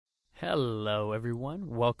Hello, everyone.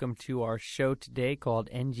 Welcome to our show today called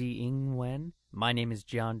NG 英文. My name is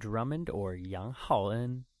John Drummond, or Yang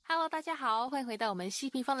Haoen. Hello， 大家好，欢迎回到我们西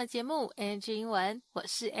平方的节目 NG 英文，我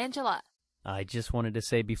是 Angela。 I just wanted to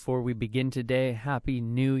say before we begin today, Happy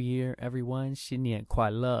New Year, everyone. 新年快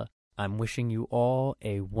乐. I'm wishing you all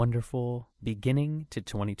a wonderful beginning to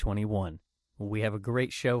 2021. We have a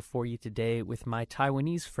great show for you today with my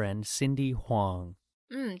Taiwanese friend, Cindy Huang.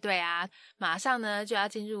 对啊，马上呢就要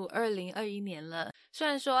进入2021年了。虽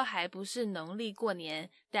然说还不是农历过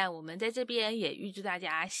年，但我们在这边也预祝大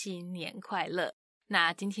家新年快乐。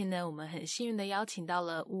那今天呢，我们很幸运的邀请到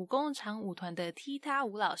了武工场舞团的踢踏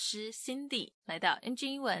舞老师 Cindy 来到 NG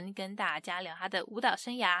英文，跟大家聊她的舞蹈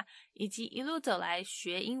生涯，以及一路走来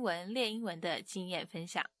学英文、练英文的经验分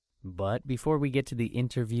享。But before we get to the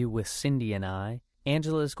interview with Cindy and I,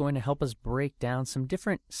 Angela is going to help us break down some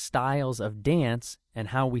different styles of dance and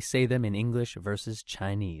how we say them in English versus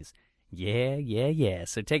Chinese. Yeah.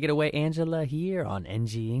 So take it away, Angela, here on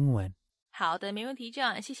NG 英文。好的，没问题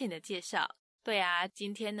John， 谢谢你的介绍。对啊，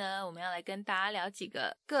今天呢，我们要来跟大家聊几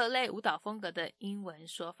个各类舞蹈风格的英文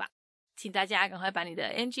说法。请大家赶快把你的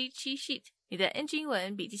NG cheat sheet、你的 NG 英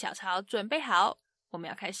文笔记小抄准备好，我们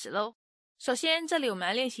要开始咯。首先，这里我们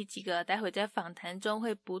来练习几个待会在访谈中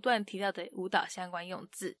会不断提到的舞蹈相关用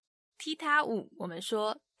字。踢踏舞，我们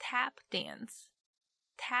说 tap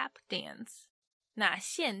dance。tap dance。那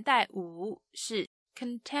现代舞是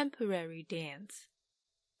contemporary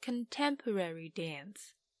dance。contemporary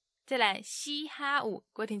dance。再来嘻哈舞，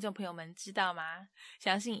各位听众朋友们知道吗？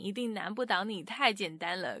相信一定难不倒你，太简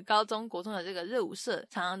单了，高中国中的这个热舞社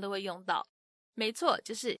常常都会用到。没错，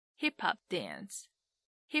就是 hip hop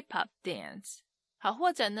dance。hip hop dance。 好，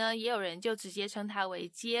或者呢也有人就直接称它为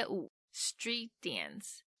街舞 street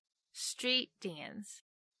dance。street dance。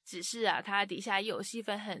 只是啊它底下又有细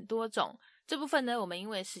分很多种，这部分呢我们因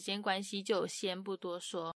为时间关系就先不多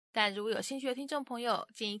说，但如果有兴趣的听众朋友，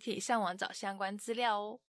建议可以上网找相关资料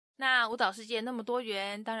哦。那舞蹈世界那么多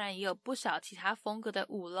元，当然也有不少其他风格的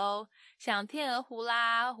舞咯，像天鹅湖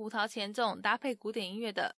啦、胡桃钳这种搭配古典音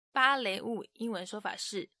乐的芭蕾舞，英文说法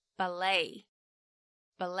是 ballet。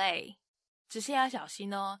 只是要小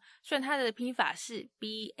心哦，虽然它的拼法是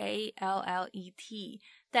B-A-L-L-E-T，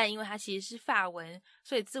 但因为它其实是法文，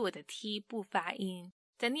所以字尾的 T 不发音，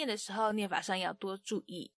在念的时候念法上要多注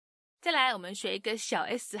意。再来我们学一个小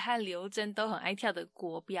S 和刘真都很爱跳的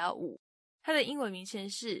国标舞，它的英文名称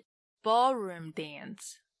是 ballroom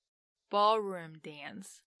dance。ballroom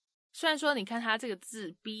dance。 虽然说你看它这个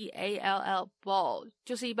字 B-A-L-L ball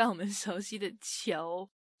就是一般我们熟悉的球，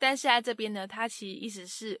但是在这边呢，它其实意思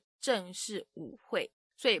是正式舞会，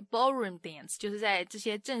所以 ballroom dance 就是在这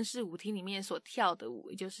些正式舞厅里面所跳的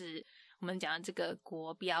舞，也就是我们讲的这个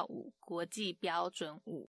国标舞、国际标准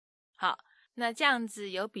舞。好，那这样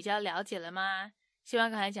子有比较了解了吗？希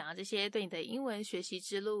望刚才讲的这些对你的英文学习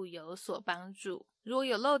之路有所帮助。如果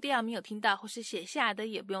有漏掉没有听到或是写下的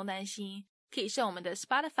也不用担心，可以上我们的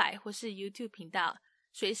Spotify 或是 YouTube 频道，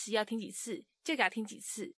随时要听几次就给它听几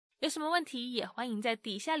次，有什么问题也欢迎在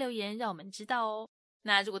底下留言让我们知道哦。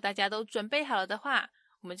那如果大家都准备好了的话，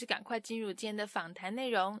我们就赶快进入今天的访谈内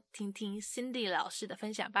容，听听 Cindy 老师的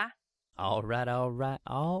分享吧。All right.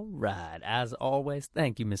 As always,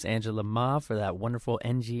 thank you, Miss Angela Ma, for that wonderful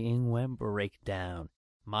NG 英文 breakdown.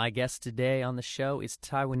 My guest today on the show is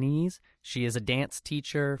Taiwanese. She is a dance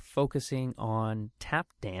teacher focusing on tap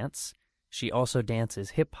dance. She also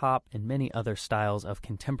dances hip-hop and many other styles of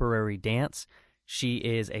contemporary dance. She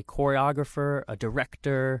is a choreographer, a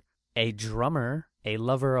director, a drummer, a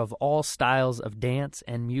lover of all styles of dance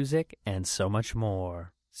and music, and so much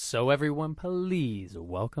more. So everyone, please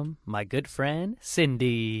welcome my good friend,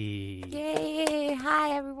 Cindy. Yay!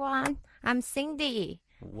 Hi, everyone. I'm Cindy.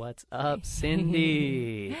 What's up,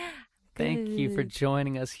 Cindy? Thank you for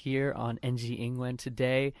joining us here on NG 英文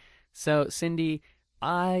today. So, Cindy,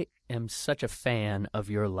 I am such a fan of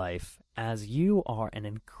your life as you are an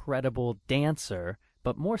incredible dancer,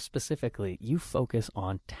 but more specifically, you focus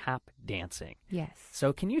on tap dancing. Yes.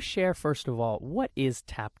 So can you share, first of all, what is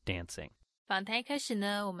tap dancing? 访谈一开始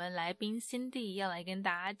呢，我们来宾 Cindy 要来跟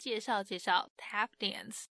大家介绍 tap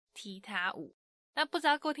dance 踢踏舞。那不知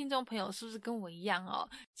道各位听众朋友是不是跟我一样哦，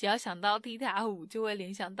只要想到踢踏舞就会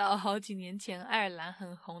联想到好几年前爱尔兰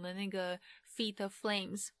很红的那个 Feet of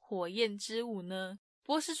Flames 火焰之舞呢？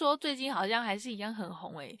不过是说最近好像还是一样很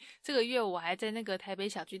红诶，这个月我还在那个台北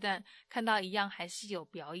小巨蛋看到一样还是有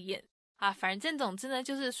表演啊。反正总之呢，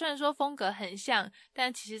就是虽然说风格很像，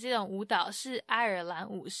但其实这种舞蹈是爱尔兰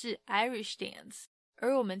舞，是 Irish dance，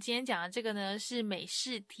 而我们今天讲的这个呢是美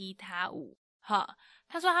式踢踏舞。好，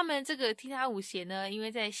他说他们这个踢踏舞鞋呢，因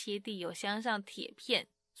为在鞋底有镶上铁片，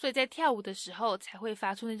所以在跳舞的时候才会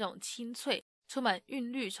发出那种清脆、充满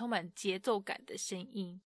韵律、充满节奏感的声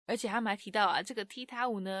音。而且他们还提到啊，这个踢踏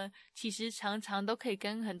舞呢，其实常常都可以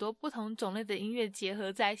跟很多不同种类的音乐结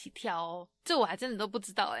合在一起跳哦。这我还真的都不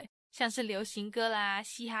知道诶，像是流行歌啦、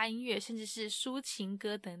嘻哈音乐，甚至是抒情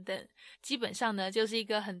歌等等，基本上呢就是一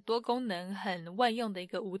个很多功能、很万用的一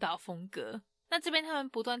个舞蹈风格。那这边他们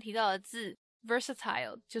不断提到的字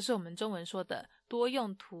versatile 就是我们中文说的多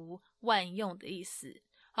用途、万用的意思。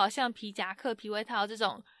好像皮夹克、皮外套这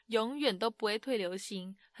种永远都不会退流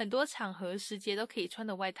行，很多场合时节都可以穿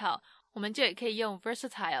的外套，我们就也可以用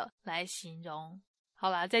versatile 来形容。好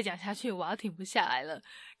啦，再讲下去我要停不下来了，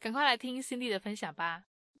赶快来听 Cindy 的分享吧。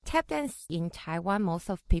Tap dance in Taiwan, most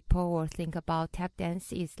of people will think about tap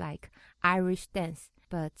dance is like Irish dance,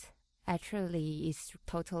 but actually it's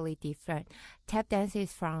totally different. Tap dance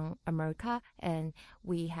is from America, and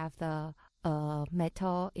we have the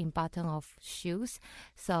metal in bottom of shoes,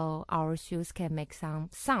 so our shoes can make some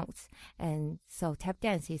sounds, and so tap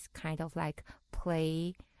dance is kind of like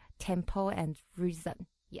play tempo and rhythm.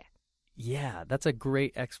 Yeah, that's a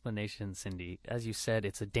great explanation, Cindy. As you said,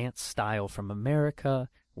 it's a dance style from America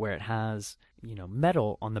where it has,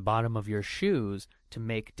 metal on the bottom of your shoes to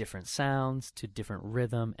make different sounds to different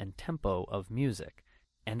rhythm and tempo of music.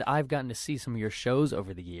 And I've gotten to see some of your shows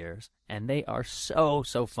over the years, and they are so,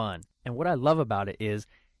 so fun. And what I love about it is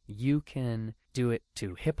you can do it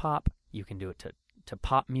to hip-hop, you can do it to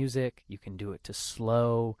pop music, you can do it to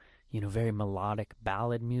slow, very melodic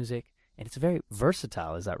ballad music. And it's very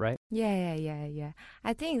versatile, is that right? Yeah.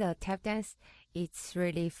 I think the tap dance, it's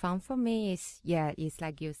really fun for me. It's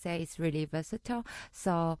like you say, it's really versatile.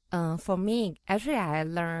 So for me, actually, I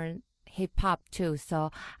learned hip hop too.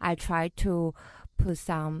 So I try to put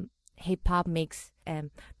some hip hop mix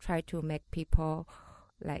and try to make people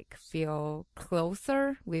like feel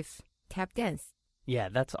closer with tap dance. Yeah,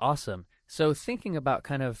 that's awesome. So thinking about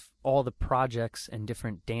kind of all the projects and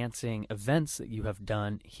different dancing events that you have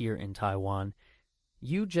done here in Taiwan,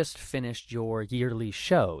 you just finished your yearly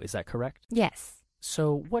show, is that correct? Yes.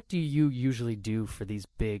 So what do you usually do for these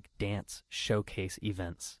big dance showcase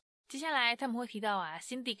events? 接下来他们会提到啊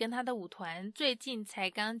Cindy 跟她的舞团最近才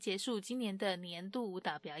刚结束今年的年度舞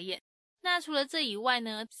蹈表演。那除了这以外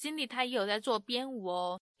呢 Cindy 她也有在做编舞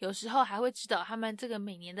哦，有时候还会指导他们这个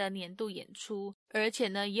每年的年度演出，而且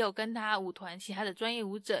呢也有跟他舞团其他的专业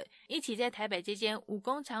舞者一起在台北这间舞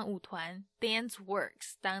工厂舞团 Dance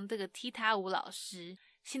Works 当这个踢踏舞老师。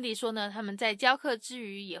Cindy 说呢，他们在教课之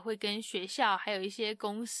余也会跟学校还有一些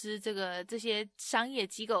公司这些商业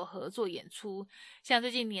机构合作演出，像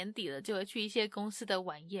最近年底了就会去一些公司的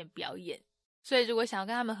晚宴表演。所以如果想要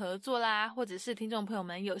跟他们合作啦，或者是听众朋友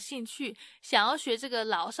们有兴趣想要学这个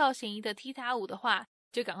老少咸宜的踢踏舞的话，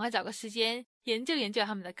就赶快找个时间研究研究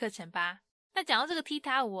他们的课程吧。那讲到这个踢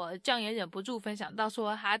踏舞，John也忍不住分享到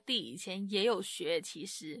说他弟以前也有学，其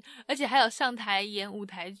实而且还有上台演舞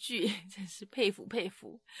台剧，真是佩服佩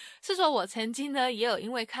服。是说我曾经呢也有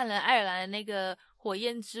因为看了爱尔兰的那个火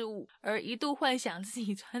焰之舞而一度幻想自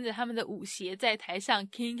己穿着他们的舞鞋在台上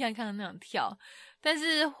king看看那样跳，但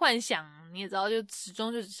是幻想你也知道就始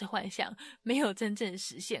终就只是幻想，没有真正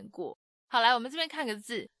实现过。好，来我们这边看个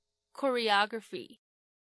字 choreography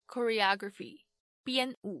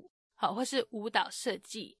编舞，好，或是舞蹈设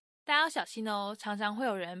计，大家要小心哦，常常会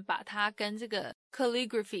有人把它跟这个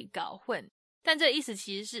calligraphy 搞混，但这意思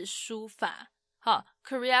其实是书法。好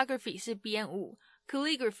choreography 是编舞，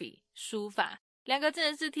 calligraphy 书法，两个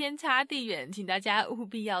真的是天差地远，请大家务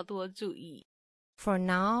必要多注意。 For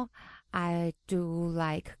now, I do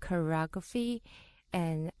like choreography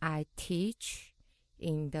and I teach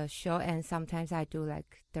in the show, and sometimes I do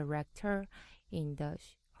like director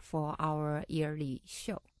for our yearly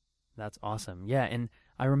show. That's awesome. Yeah, and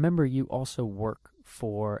I remember you also work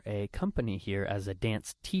for a company here as a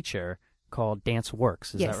dance teacher called Dance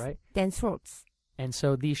Works. Is Yes, that right? Dance Works. And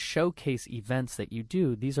so these showcase events that you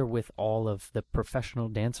do, these are with all of the professional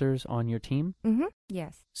dancers on your team? Mm-hmm.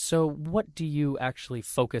 Yes. So what do you actually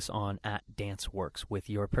focus on at Dance Works with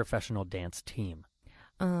your professional dance team?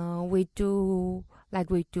 We do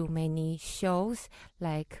many shows,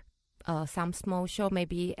 like some small show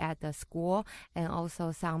maybe at the school, and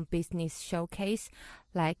also some business showcase.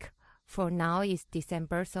 Like for now it's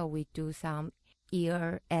December, so we do some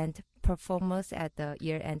year-end performance at the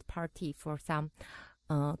year-end party for some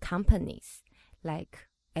companies like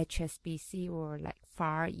HSBC or like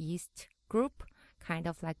Far East Group, kind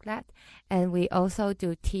of like that. And we also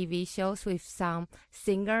do TV shows with some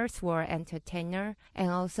singers or entertainer, and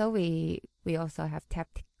also we also have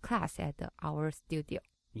tap class at our studio.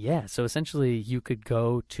 Yeah, so essentially you could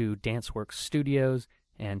go to DanceWorks studios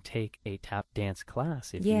and take a tap dance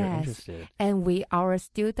class if you're interested. And our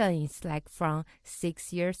students like from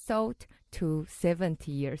 6 years old to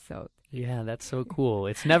 70 years old. Yeah, that's so cool.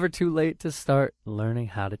 It's never too late to start learning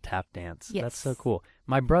how to tap dance. Yes. That's so cool.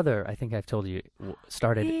 My brother, I think I've told you,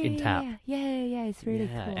 started in tap. Yeah, it's really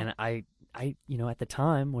cool. And I, at the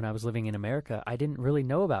time when I was living in America, I didn't really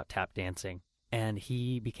know about tap dancing. And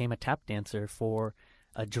he became a tap dancer for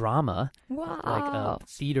a drama, wow. like a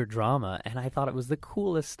theater drama. And I thought it was the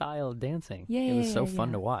coolest style of dancing. It was so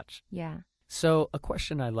fun to watch. Yeah. So a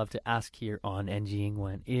question I love to ask here on NG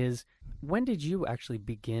Ingwen is, when did you actually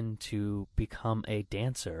begin to become a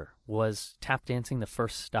dancer? Was tap dancing the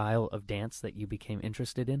first style of dance that you became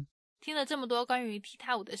interested in? 听了这么多关于踢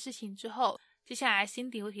踏舞的事情之后，接下来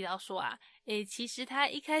Cindy 会提到说其实他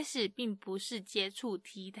一开始并不是接触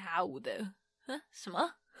踢踏舞的。什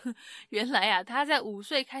么？原来他在5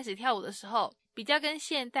岁开始跳舞的时候，比较跟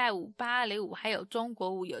现代舞、芭蕾舞还有中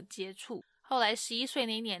国舞有接触。后来11岁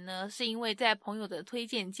那年呢，是因为在朋友的推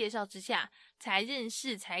荐介绍之下才认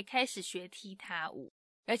识，才开始学踢踏舞，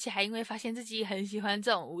而且还因为发现自己很喜欢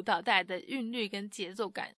这种舞蹈带来的韵律跟节奏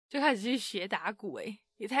感，就开始去学打鼓。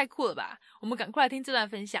也太酷了吧！我们赶快来听这段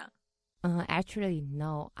分享。Actually,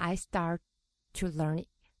 no. I start to learn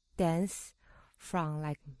dance from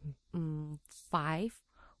like 5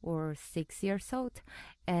 or 6 years old,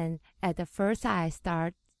 and at the first I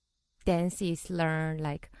start dance is learn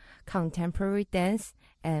like contemporary dance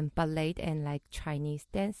and ballet and like Chinese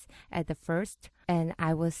dance at the first, and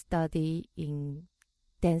I was study in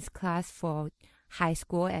dance class for high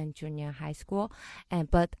school and junior high school,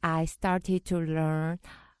 but I started to learn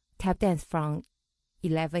tap dance from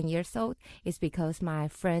 11 years old. It's because my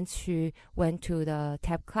friend, she went to the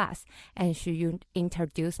tap class and she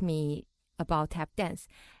introduced me about tap dance,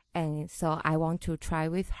 and so I want to try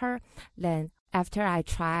with her. Then after I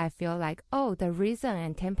try, I feel like, oh, the rhythm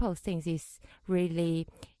and tempo things is really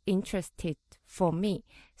interested for me.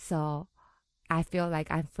 So I feel like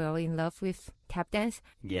I fell in love with tap dance.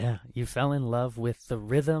 Yeah, you fell in love with the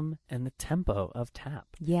rhythm and the tempo of tap.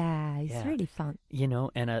 Yeah, it's really fun. You know,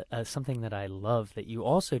 and something that I love that you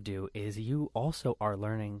also do is you also are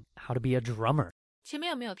learning how to be a drummer. 前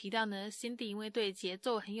面有没有提到呢 Cindy 因为对节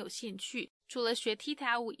奏很有兴趣，除了学踢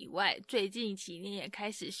踏舞以外，最近几年也开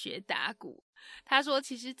始学打鼓。他说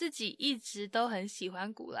其实自己一直都很喜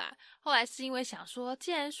欢鼓啦，后来是因为想说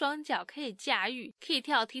既然双脚可以驾驭，可以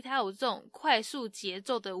跳踢踏舞这种快速节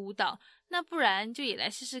奏的舞蹈，那不然就也来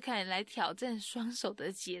试试看，来挑战双手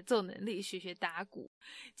的节奏能力，学学打鼓。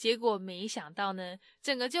结果没想到呢，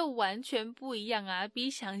整个就完全不一样比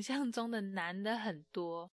想象中的难的很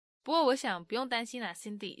多。不过我想不用担心啦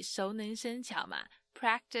Cindy 熟能生巧嘛，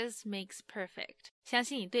 Practice makes perfect， 相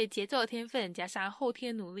信你对节奏的天分加上后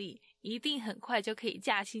天努力，一定很快就可以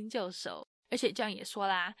驾轻就熟。而且这样也说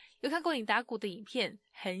啦，有看过你打鼓的影片，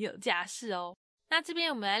很有架势哦。那这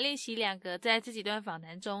边我们来练习2个在这几段访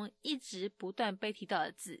谈中一直不断被提到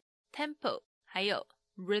的字， tempo 还有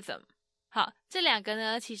rhythm。 好，这2个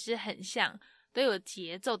呢其实很像，都有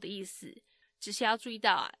节奏的意思，只是要注意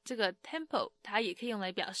到这个 tempo 它也可以用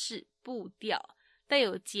来表示步调，带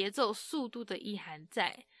有节奏速度的意涵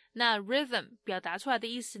在。那 rhythm 表达出来的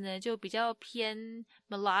意思呢，就比较偏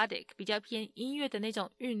melodic， 比较偏音乐的那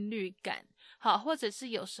种韵律感。好，或者是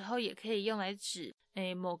有时候也可以用来指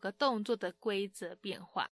某个动作的规则变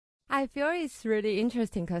化。 I feel it's really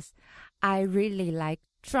interesting because I really like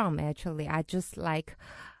drum actually. I just like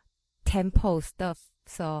tempo stuff.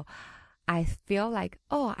 So I feel like,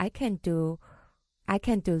 oh, I can do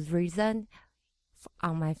rhythm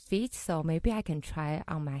on my feet, so maybe I can try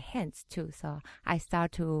on my hands too. So I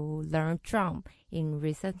start to learn drum in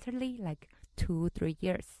recently, like 2-3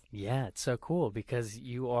 years. Yeah, it's so cool because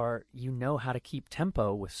you know how to keep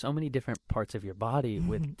tempo with so many different parts of your body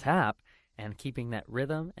with tap and keeping that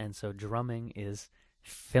rhythm, and so drumming is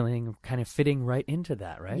kind of fitting right into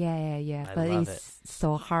that, right? Yeah. But it's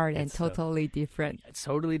so hard and totally different. It's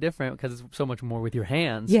totally different because it's so much more with your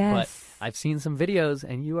hands. Yes. But I've seen some videos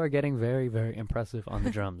and you are getting very, very impressive on the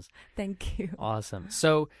drums. Thank you. Awesome.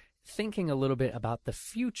 So thinking a little bit about the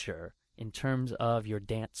future in terms of your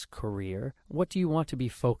dance career, what do you want to be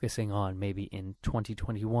focusing on maybe in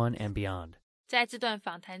 2021 and beyond? 在这段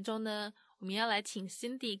访谈中呢，我们要来请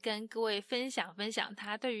Cindy 跟各位分享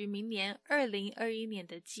她对于明年2021年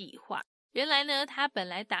的计划。原来呢，她本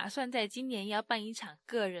来打算在今年要办一场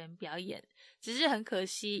个人表演，只是很可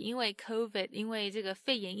惜，因为 COVID， 因为这个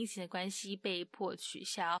肺炎疫情的关系被迫取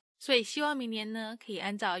消，所以希望明年呢可以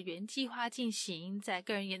按照原计划进行，在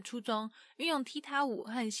个人演出中运用踢踏舞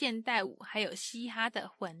和现代舞还有嘻哈的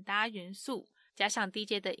混搭元素，加上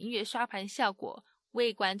DJ 的音乐刷盘效果，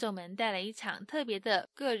为观众们带来一场特别的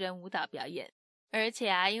个人舞蹈表演。而且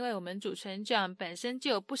啊，因为我们主持人 John 本身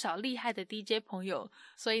就有不少厉害的 DJ 朋友，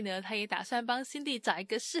所以呢，他也打算帮 Cindy 找一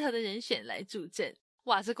个适合的人选来助阵。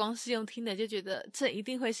哇，这光是用听的就觉得这一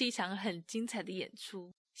定会是一场很精彩的演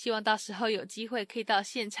出。希望到时候有机会可以到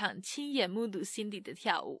现场亲眼目睹 Cindy 的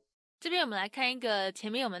跳舞。这边我们来看一个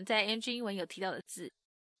前面我们在 NG 英文有提到的字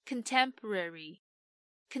Contemporary。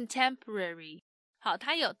 好，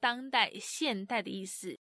它有当代、现代的意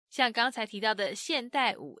思。像刚才提到的现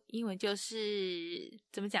代舞，英文就是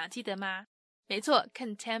怎么讲记得吗？没错，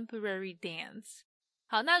 Contemporary dance。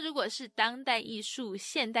 好，那如果是当代艺术、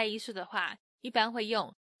现代艺术的话，一般会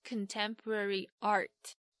用 Contemporary art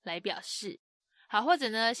来表示。好，或者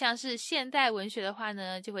呢，像是现代文学的话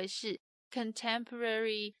呢，就会是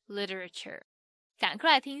Contemporary literature。 赶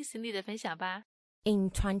快来听 Cindy 的分享吧。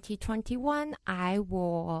In 2021, I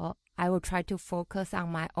will try to focus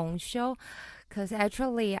on my own show, because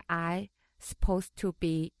actually I supposed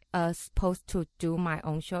to do my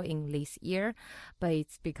own show in this year, but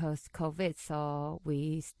it's because COVID, so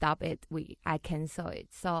we stop it. I cancel it.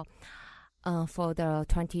 So, for the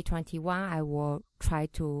 2021, I will try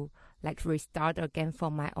to restart again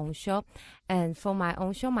for my own show. And for my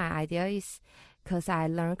own show, my idea is because I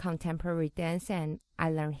learn contemporary dance and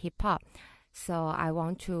I learn hip hop. So I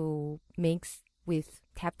want to mix with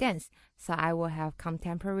tap dance. So I will have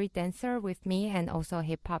contemporary dancer with me and also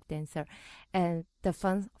hip hop dancer. And the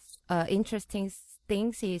fun, interesting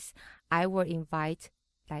things is I will invite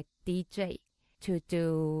DJ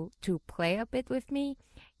to play a bit with me.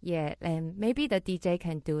 Yeah, and maybe the DJ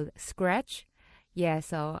can do scratch. Yeah,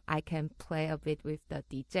 so I can play a bit with the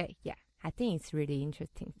DJ. Yeah. I think it's really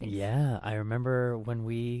interesting things. Yeah, I remember when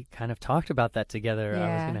we kind of talked about that together. I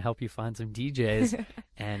was going to help you find some DJs.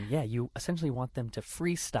 And yeah, you essentially want them to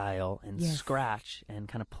freestyle and scratch and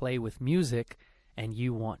kind of play with music, and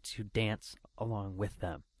you want to dance along with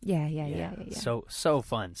them. Yeah. So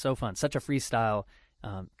fun. Such a freestyle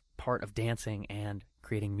part of dancing and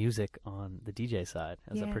creating music on the DJ side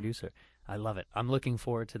as a producer. I love it. I'm looking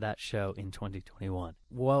forward to that show in 2021.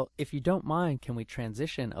 Well, if you don't mind, can we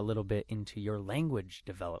transition a little bit into your language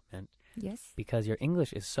development? Yes. Because your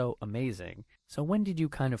English is so amazing. So when did you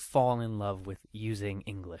kind of fall in love with using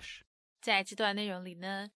English? 在这段内容里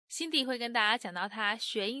呢， Cindy 会跟大家讲到她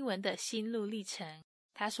学英文的心路历程。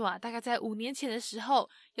她说啊，大概在5年前的时候，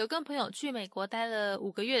有跟朋友去美国待了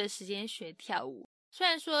5个月的时间学跳舞。虽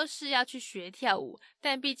然说是要去学跳舞，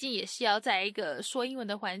但毕竟也是要在一个说英文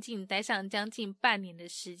的环境待上将近半年的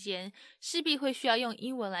时间，势必会需要用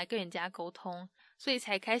英文来跟人家沟通，所以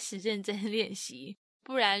才开始认真练习。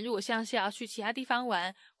不然如果像是要去其他地方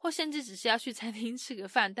玩，或甚至只是要去餐厅吃个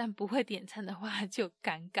饭，但不会点餐的话，就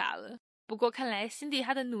尴尬了。不过看来 Cindy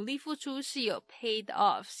她的努力付出是有 paid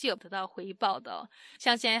off， 是有得到回报的哦。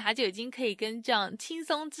像现在她就已经可以跟这样轻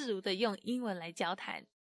松自如的用英文来交谈。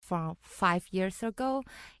From 5 years ago,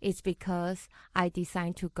 it's because I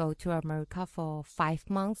decided to go to America for 5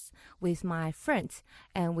 months with my friends,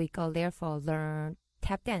 and we go there for learn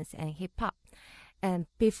tap dance and hip hop. And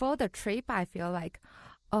before the trip, I feel like,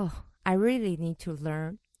 oh, I really need to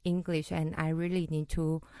learn English and I really need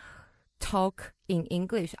to talk in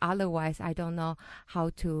English. Otherwise, I don't know how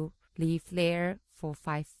to live there for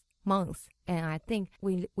 5 months. And I think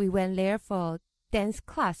we went there for dance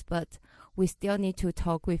class, but we still need to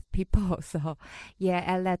talk with people. So yeah,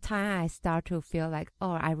 at that time I start to feel like,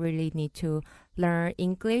 oh, I really need to learn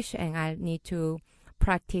English and I need to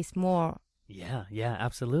practice more. Yeah,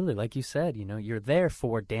 absolutely. Like you said, you're there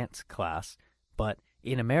for dance class, but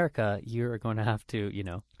in America, you're going to have to,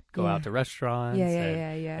 go out to restaurants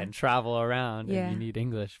and travel around, and you need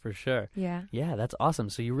English for sure. Yeah, that's awesome.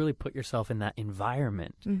 So you really put yourself in that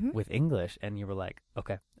environment with English, and you were like,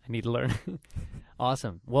 okay, I need to learn.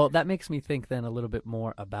 Awesome. Well, that makes me think then a little bit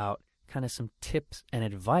more about kind of some tips and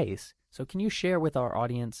advice. So can you share with our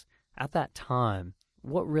audience at that time,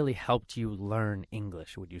 what really helped you learn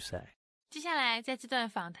English, would you say? 接下来在这段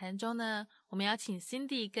访谈中呢，我们要请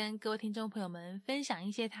Cindy 跟各位听众朋友们分享一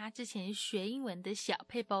些她之前学英文的小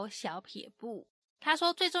撇步、小撇步。她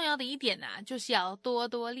说最重要的一点啊，就是要多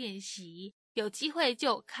多练习，有机会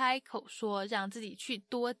就开口说，让自己去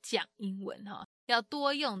多讲英文哈，要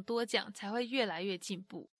多用多讲才会越来越进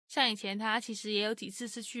步。像以前他其实也有几次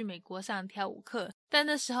是去美国上跳舞课，但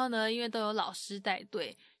那时候呢，因为都有老师带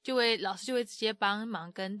队，老师就会直接帮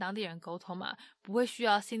忙跟当地人沟通嘛，不会需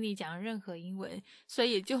要 Cindy 讲任何英文，所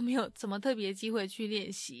以也就没有什么特别机会去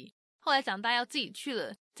练习。后来长大要自己去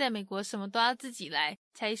了，在美国什么都要自己来，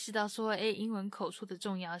才意识到说英文口说的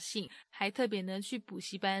重要性，还特别呢去补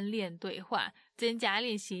习班练对话，增加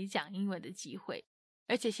练习讲英文的机会。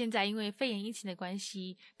而且现在因为肺炎疫情的关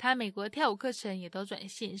系，他美国跳舞课程也都转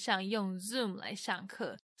线上，用 Zoom 来上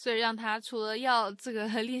课，所以让他除了要这个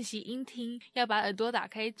练习音听，要把耳朵打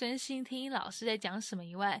开专心听老师在讲什么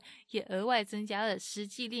以外，也额外增加了实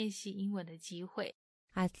际练习英文的机会。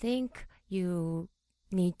I think you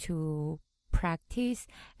need to practice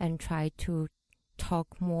and try to talk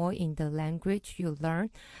more in the language you learn,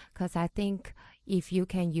 because I think if you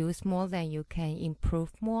can use more, then you can improve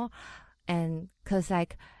more. And because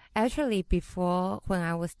like actually before, when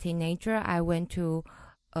I was teenager, I went to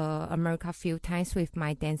America a few times with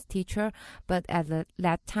my dance teacher, but at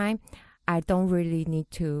that time I don't really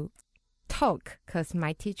need to talk because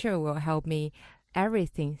my teacher will help me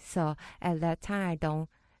everything. So at that time I don't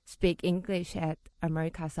speak English at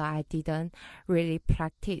America, so I didn't really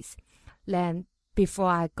practice. Then before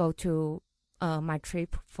I go to my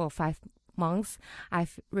trip for 5 months,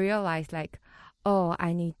 I've realized like, oh,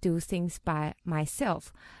 I need to do things by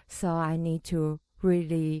myself. So I need to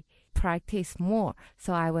really practice more.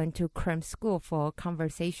 So I went to cram school for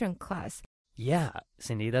conversation class. Yeah,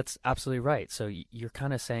 Cindy, that's absolutely right. So you're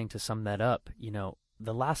kind of saying, to sum that up, you know,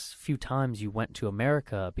 the last few times you went to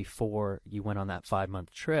America before you went on that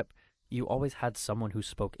 5-month trip, you always had someone who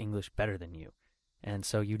spoke English better than you. And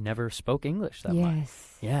so you never spoke English that much.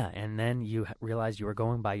 Yes. Yeah, and then you realized you were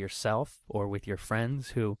going by yourself or with your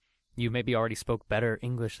friends who you maybe already spoke better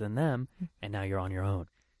English than them, and now you're on your own.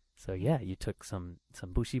 So yeah, you took some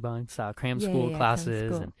bushiban style cram school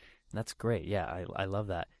classes, and that's great. Yeah, I love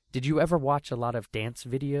that. Did you ever watch a lot of dance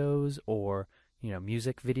videos or, you know,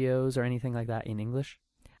 music videos or anything like that in English?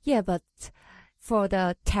 Yeah, but for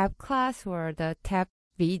the tap class or the tap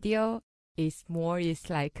video, it's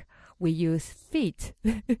like we use feet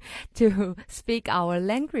to speak our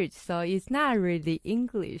language, so it's not really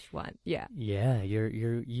English one. Yeah. Yeah,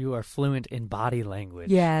 you are fluent in body language.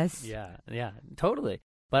 Yes. Yeah, totally.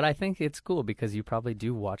 But I think it's cool because you probably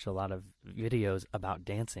do watch a lot of videos about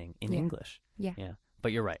dancing in English. Yeah.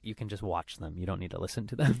 But you're right. You can just watch them. You don't need to listen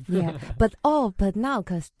to them. Yeah. But now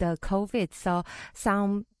because the COVID, so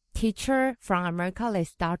some teacher from America, they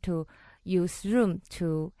start to use Zoom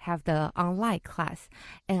to have the online class,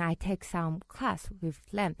 and I take some class with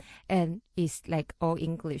them, and it's like all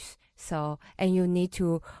English. So, and you need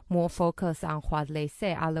to more focus on what they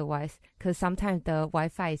say, otherwise, because sometimes the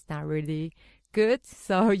Wi-Fi is not really good,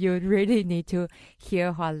 so you really need to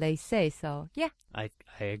hear what they say. So yeah, I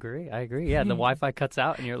agree. Yeah, the Wi-Fi cuts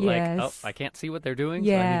out, and you're like, oh, I can't see what they're doing,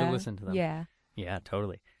 so I need to listen to them. Yeah,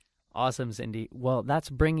 totally. Awesome, Cindy. Well, that's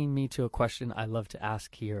bringing me to a question I love to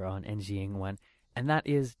ask here on NG Ingwen, and that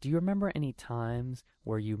is, do you remember any times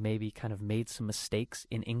where you maybe kind of made some mistakes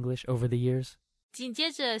in English over the years? 紧接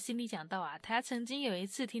着 Cindy 讲到啊，他曾经有一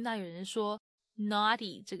次听到有人说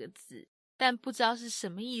naughty 这个字，但不知道是什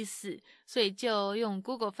么意思，所以就用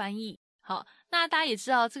Google 翻译。好，那大家也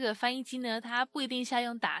知道这个翻译机呢，它不一定是要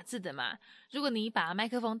用打字的嘛。如果你把麦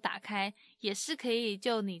克风打开，也是可以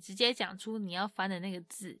就你直接讲出你要翻的那个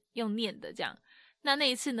字，用念的这样。那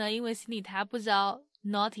一次呢，因为 Cindy 他不知道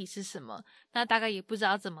naughty 是什么，那大概也不知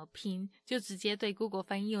道怎么拼，就直接对 Google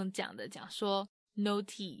翻译用讲说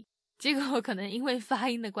naughty， 结果可能因为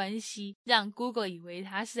发音的关系，让 Google 以为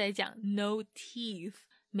他是在讲 no teeth，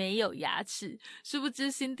 没有牙齿，殊不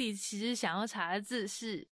知 Cindy 其实想要查的字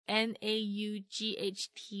是naughty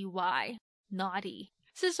naughty，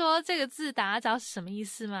 是说这个字大家知道是什么意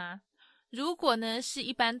思吗？如果呢是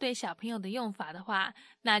一般对小朋友的用法的话，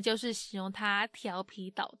那就是形容他调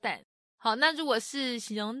皮捣蛋。好，那如果是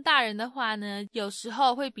形容大人的话呢，有时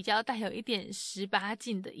候会比较带有一点18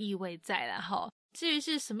禁的意味在啦齁。至于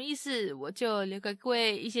是什么意思，我就留给各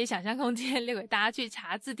位一些想象空间，留给大家去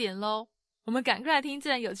查字典咯。我们赶快来听这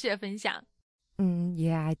段有趣的分享。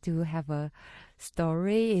Yeah, I do have a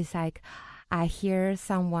story. It's like I hear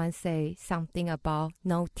someone say something about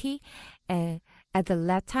naughty, and at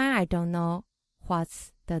that time I don't know what's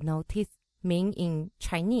the naughty mean in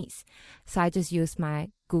Chinese. So I just use my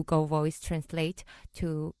Google Voice Translate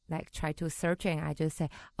to like try to search, and I just say,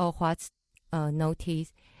 oh, what's naughty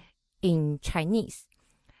in Chinese?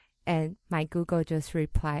 And my Google just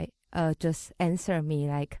answer me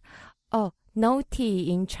like, oh,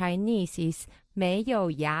 naughty in Chinese is 没有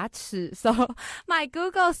牙齿. So my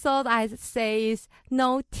Google thought I say is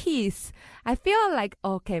no teeth. I feel like,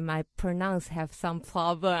 okay, my pronounce have some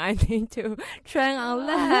problem. I need to train on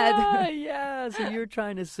that. Yeah, so you're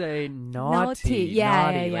trying to say naughty.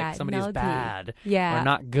 Naughty, like somebody's naughty. Bad or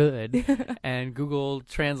not good. And Google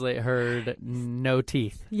Translate heard no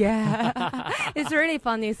teeth. Yeah, it's really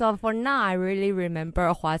funny. So for now, I really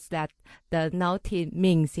remember what's that the naughty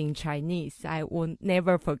means in Chinese. memories. I will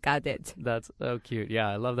never forget it. That's so cute. Yeah,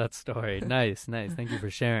 I love that story. Nice. Thank you for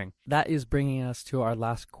sharing. That is bringing us to our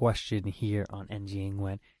last question here on NG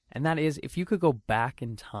Ingwen. And that is, if you could go back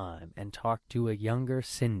in time and talk to a younger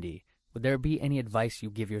Cindy, would there be any advice you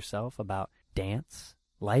give yourself about dance,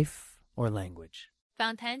 life, or language?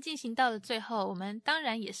 访谈进行到了最后，我们当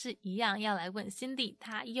然也是一样要来问 Cindy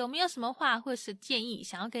她有没有什么话或是建议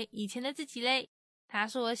想要给以前的自己嘞。她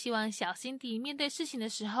说希望小 Cindy 面对事情的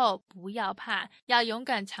时候不要怕，要勇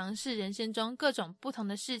敢尝试人生中各种不同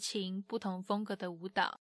的事情，不同风格的舞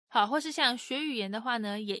蹈。好，或是像学语言的话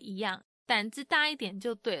呢，也一样，胆子大一点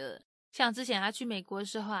就对了。像之前他去美国的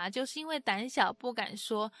时候啊，就是因为胆小不敢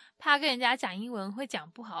说，怕跟人家讲英文会讲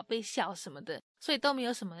不好被笑什么的，所以都没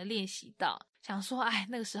有什么练习到。想说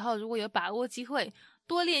那个时候如果有把握机会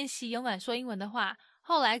多练习勇敢说英文的话，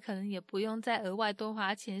后来可能也不用再额外多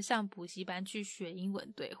花钱上补习班去学英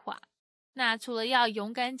文对话。那除了要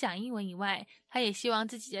勇敢讲英文以外，他也希望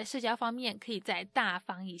自己在社交方面可以再大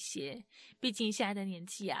方一些。毕竟现在的年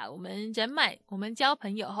纪啊，我们人脉，我们交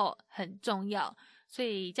朋友后很重要，所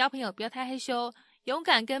以交朋友不要太害羞，勇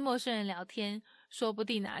敢跟陌生人聊天，说不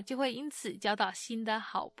定就会因此交到新的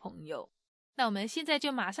好朋友。那我们现在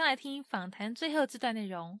就马上来听访谈最后这段内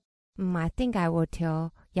容。I think I will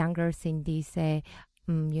tell younger Cindy say,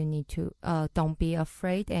 you need to don't be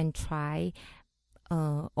afraid and try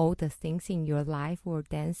all the things in your life or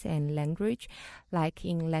dance and language. Like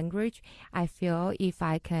in language, I feel if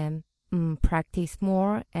I can practice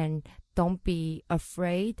more and don't be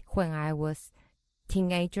afraid. When I was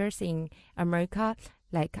teenagers in America,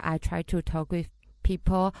 like I try to talk with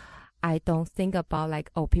people, I don't think about like,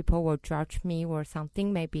 oh, people will judge me or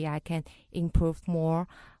something. Maybe I can improve more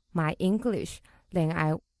my English. Then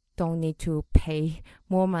I don't need to pay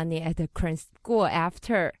more money at the current school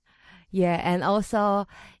after. Yeah, and also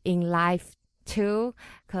in life too,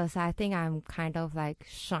 because I think I'm kind of like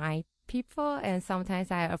shy people and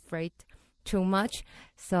sometimes I'm afraid too much.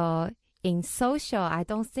 So in social, I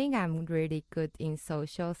don't think I'm really good in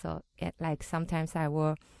social. So like sometimes I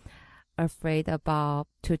will afraid about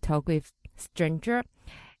to talk with stranger.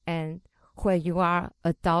 And when you are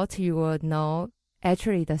adult, you will know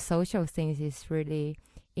actually the social things is really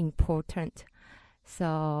important.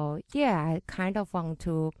 So yeah, I kind of want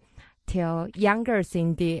to tell younger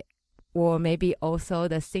Cindy, or maybe also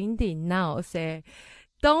the Cindy now, say,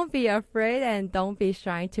 don't be afraid and don't be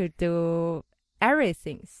shy to do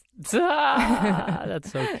everything.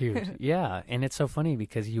 That's so cute. Yeah, and it's so funny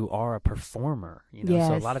because you are a performer, Yes.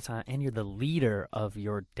 So a lot of time, and you're the leader of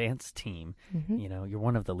your dance team. Mm-hmm. You're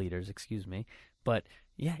one of the leaders, excuse me. But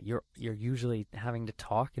yeah, you're usually having to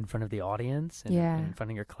talk in front of the audience and in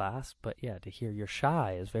front of your class. But yeah, to hear you're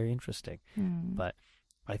shy is very interesting. But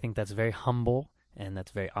I think that's very humble and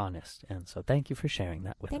that's very honest. And so thank you for sharing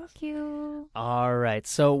that with us. Thank you. All right.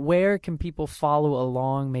 So where can people follow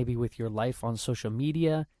along maybe with your life on social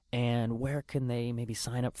media? And where can they maybe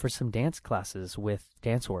sign up for some dance classes with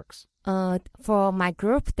DanceWorks? For my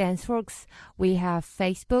group, DanceWorks, we have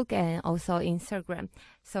Facebook and also Instagram.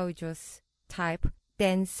 So just type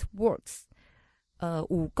DanceWorks.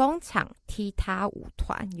 武工厂踢踏舞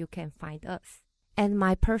团, you can find us. And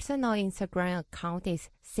my personal Instagram account is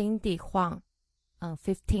Cindy Huang,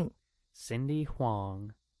 15. Cindy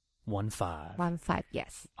Huang, 15. 15,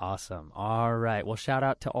 yes. Awesome. All right. Well, shout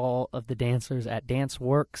out to all of the dancers at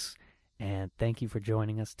DanceWorks. And thank you for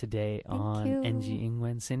joining us today on NG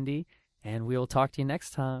Ingwen, Cindy. And we will talk to you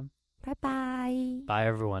next time. Bye-bye. Bye,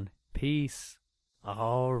 everyone. Peace.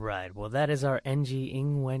 All right. Well, that is our NG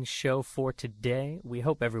Ingwen show for today. We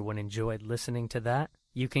hope everyone enjoyed listening to that.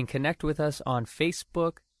 You can connect with us on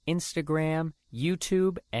Facebook, Instagram,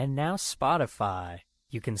 YouTube, and now Spotify.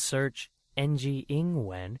 You can search NG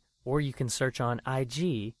Ingwen, or you can search on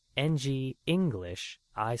IG, NG English,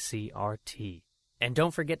 ICRT. And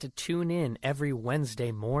don't forget to tune in every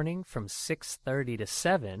Wednesday morning from 6:30 to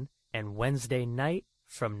 7, and Wednesday night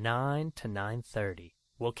from 9 to 9:30.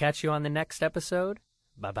 We'll catch you on the next episode.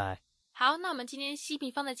 Bye-bye. 好，那我们今天西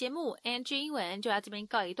平方的节目 NG 英文就到这边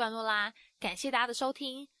告一段落啦，感谢大家的收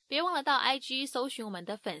听，别忘了到 IG 搜寻我们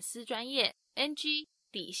的粉丝专页 NG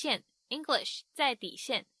底线 English 再底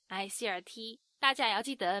线 ICRT， 大家也要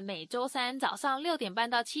记得每周三早上6点半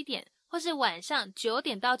到7点，或是晚上9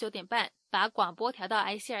点到9点半，把广播调到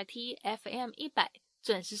ICRT FM 100，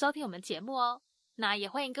准时收听我们节目哦。那也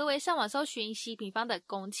欢迎各位上网搜寻西平方的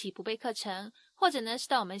攻其不备课程，或者呢是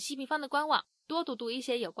到我们西平方的官网多读读一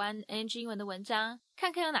些有关 NG 英文的文章，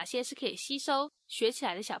看看有哪些是可以吸收学起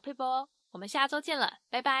来的小撇步哦。我们下周见了，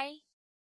拜拜。